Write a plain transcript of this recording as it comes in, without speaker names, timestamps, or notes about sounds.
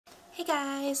Hey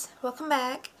guys, welcome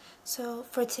back. So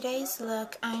for today's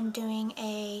look, I'm doing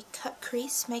a cut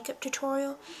crease makeup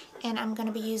tutorial and I'm going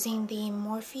to be using the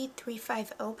Morphe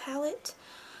 350 palette.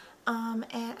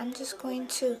 And I'm just going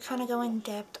to kind of go in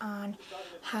depth on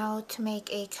how to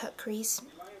make a cut crease.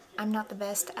 I'm not the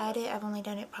best at it. I've only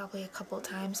done it probably a couple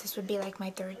times. This would be like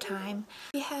my third time.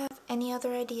 If you have any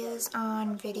other ideas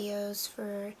on videos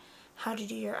for how to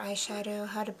do your eyeshadow,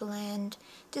 how to blend,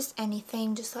 just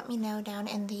anything, just let me know down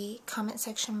in the comment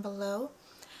section below.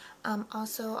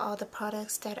 Also, all the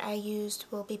products that I used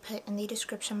will be put in the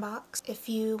description box. If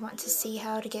you want to see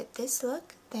how to get this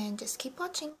look, then just keep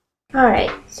watching. Alright,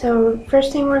 so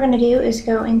first thing we're going to do is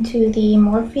go into the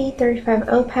Morphe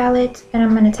 350 palette, and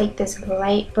I'm going to take this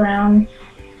light brown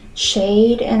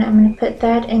shade and I'm going to put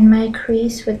that in my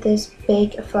crease with this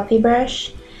big fluffy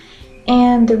brush.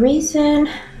 And the reason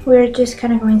we're just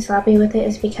kind of going sloppy with it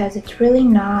is because it's really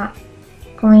not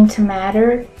going to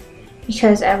matter,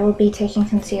 because I will be taking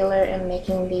concealer and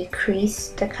making the crease,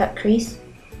 the cut crease.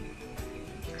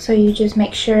 So you just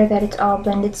make sure that it's all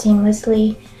blended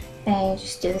seamlessly, and you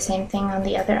just do the same thing on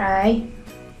the other eye.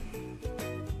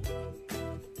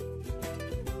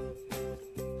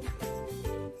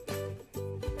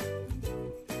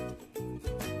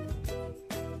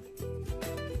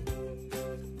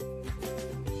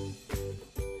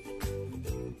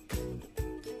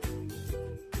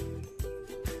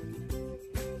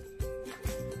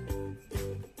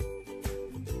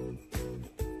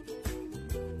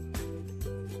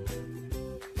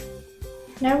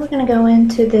 Now we're going to go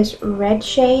into this red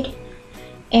shade,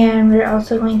 and we're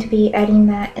also going to be adding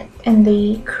that in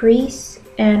the crease,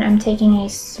 and I'm taking a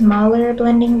smaller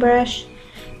blending brush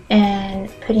and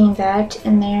putting that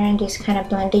in there and just kind of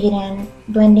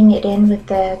blending it in with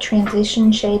the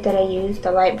transition shade that I used,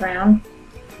 the light brown.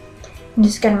 I'm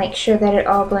just going to make sure that it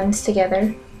all blends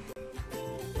together.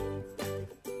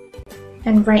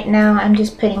 And right now I'm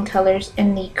just putting colors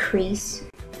in the crease.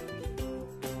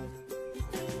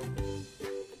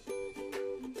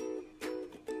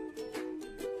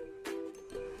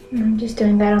 And I'm just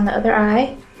doing that on the other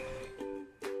eye.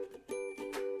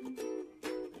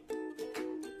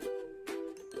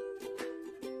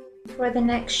 For the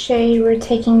next shade, we're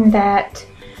taking that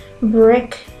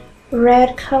brick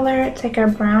red color. It's like a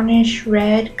brownish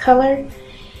red color.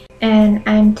 And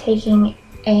I'm taking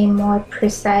a more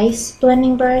precise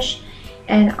blending brush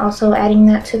and also adding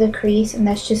that to the crease, and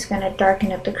that's just going to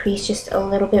darken up the crease just a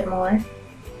little bit more.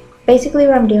 Basically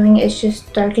what I'm doing is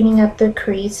just darkening up the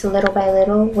crease little by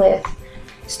little, with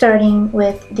starting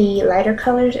with the lighter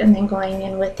colors and then going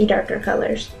in with the darker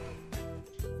colors.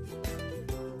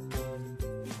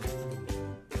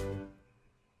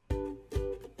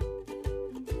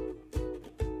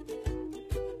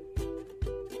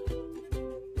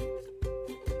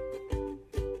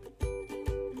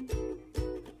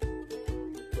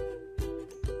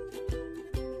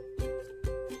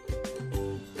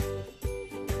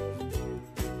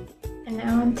 And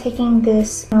now I'm taking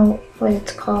this, I don't know what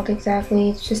it's called exactly,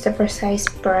 it's just a precise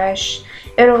brush.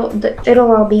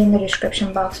 It'll all be in the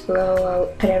description box below. I'll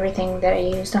put everything that I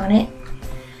used on it.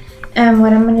 And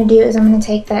what I'm going to do is I'm going to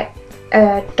take that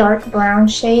dark brown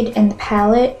shade in the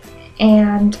palette,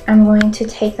 and I'm going to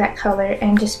take that color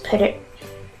and just put it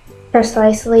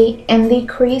precisely in the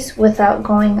crease without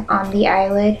going on the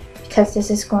eyelid, because this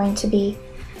is going to be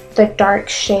the dark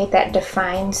shade that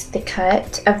defines the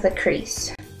cut of the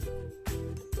crease.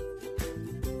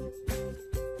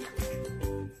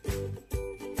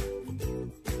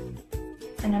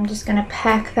 And I'm just going to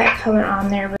pack that color on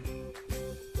there.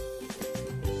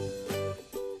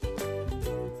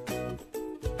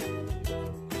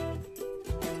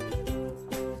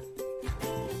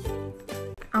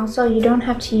 Also, you don't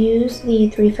have to use the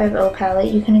 350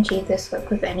 palette. You can achieve this look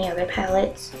with any other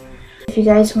palettes. If you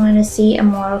guys want to see a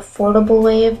more affordable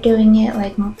way of doing it,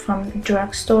 like from the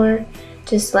drugstore,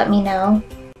 just let me know.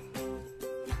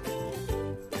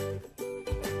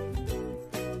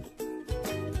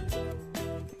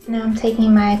 Now I'm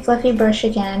taking my fluffy brush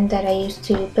again that I used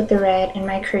to put the red in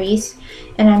my crease,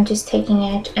 and I'm just taking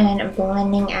it and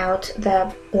blending out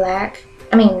the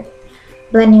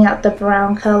blending out the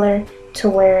brown color to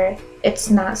where it's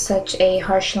not such a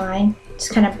harsh line.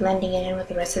 Just kind of blending it in with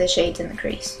the rest of the shades in the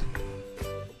crease.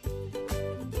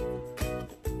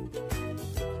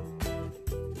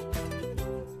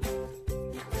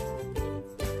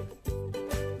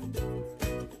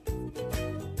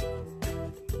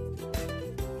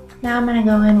 Now I'm going to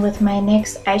go in with my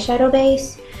NYX eyeshadow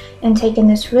base and taking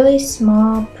this really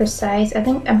small, precise,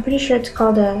 I'm pretty sure it's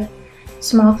called a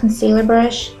small concealer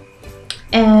brush,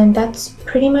 and that's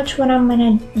pretty much what I'm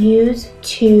going to use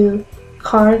to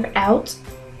carve out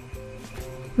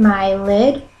my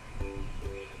lid,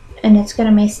 and it's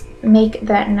gonna make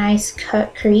that nice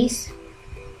cut crease.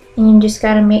 And you just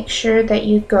gotta make sure that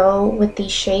you go with the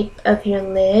shape of your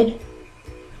lid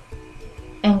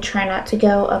and try not to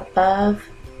go above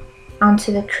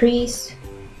onto the crease.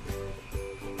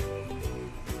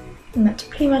 And that's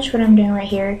pretty much what I'm doing right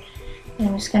here. And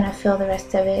I'm just gonna fill the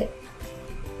rest of it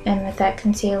in with that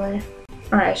concealer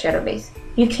or eyeshadow base.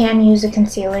 You can use a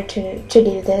concealer to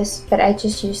do this, but I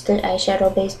just used the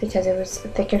eyeshadow base because it was a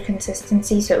thicker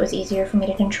consistency, so it was easier for me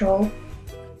to control.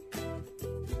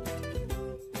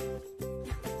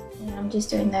 And I'm just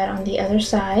doing that on the other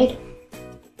side.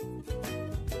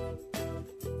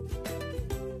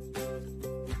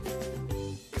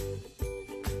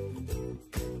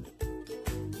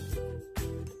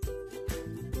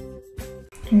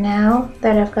 Now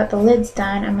that I've got the lids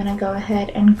done, I'm going to go ahead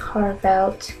and carve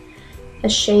out a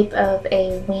shape of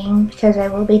a wing because I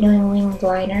will be doing winged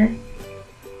liner.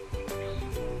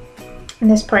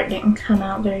 And this part didn't come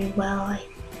out very well. I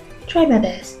tried my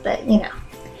best, but you know.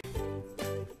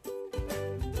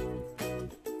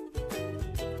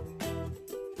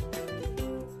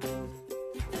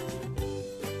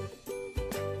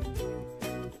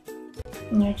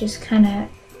 And you're just kind of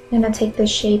going to take the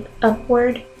shape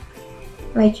upward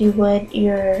like you would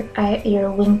your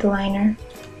winged liner.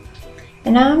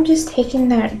 And now I'm just taking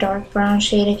that dark brown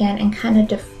shade again and kind of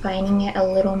defining it a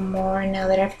little more now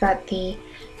that I've got the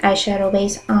eyeshadow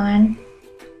base on.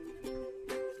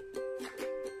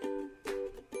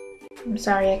 I'm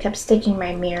sorry, I kept sticking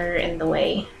my mirror in the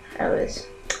way. I was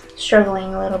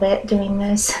struggling a little bit doing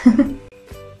this.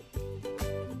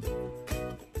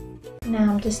 Now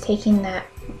I'm just taking that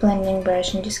blending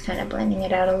brush and just kind of blending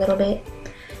it out a little bit.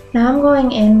 Now I'm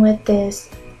going in with this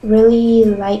really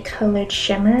light colored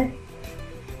shimmer.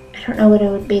 I don't know what it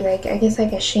would be like. I guess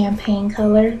like a champagne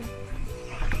color.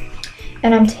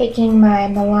 And I'm taking my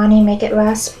Milani Make It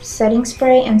Last setting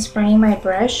spray and spraying my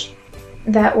brush.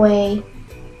 That way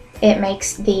it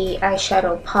makes the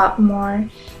eyeshadow pop more,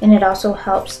 and it also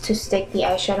helps to stick the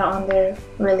eyeshadow on there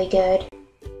really good.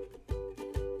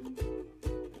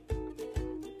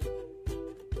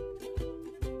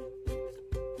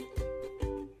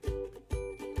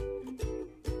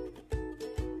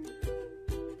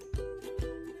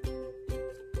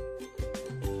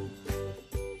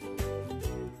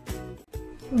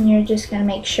 And you're just going to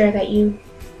make sure that you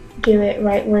do it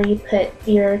right where you put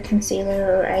your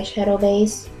concealer or eyeshadow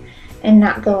base and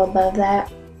not go above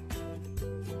that.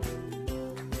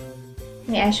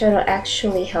 The eyeshadow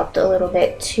actually helped a little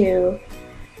bit to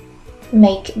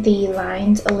make the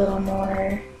lines a little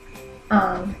more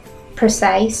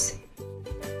precise.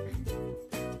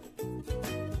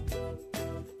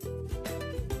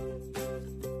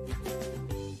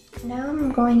 Now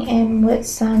I'm going in with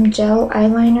some gel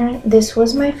eyeliner. This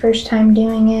was my first time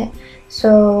doing it,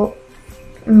 so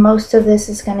most of this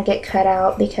is going to get cut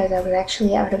out because I was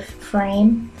actually out of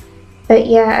frame. But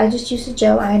yeah, I just used a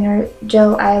gel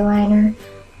eyeliner.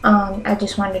 I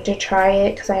just wanted to try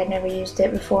it because I had never used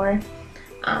it before.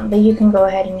 But you can go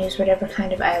ahead and use whatever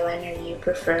kind of eyeliner you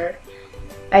prefer.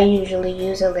 I usually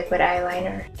use a liquid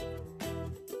eyeliner.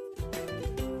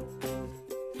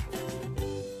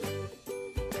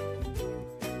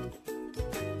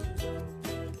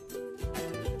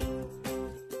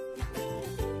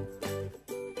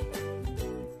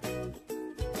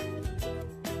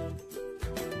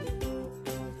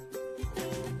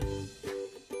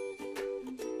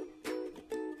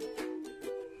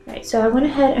 Right, so I went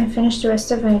ahead and finished the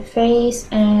rest of my face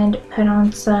and put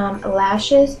on some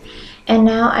lashes, and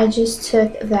now I just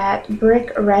took that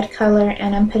brick red color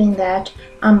and I'm putting that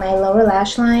on my lower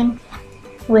lash line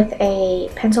with a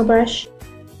pencil brush.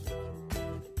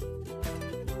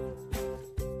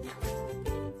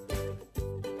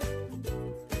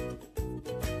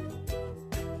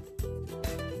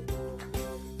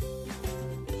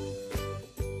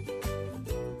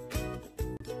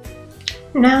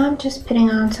 Now I'm just putting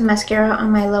on some mascara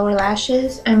on my lower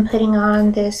lashes. I'm putting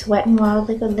on this Wet n Wild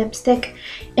liquid lipstick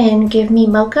in Give Me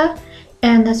Mocha.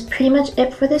 And that's pretty much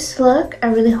it for this look. I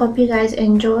really hope you guys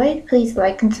enjoyed. Please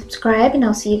like and subscribe, and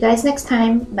I'll see you guys next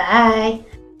time. Bye!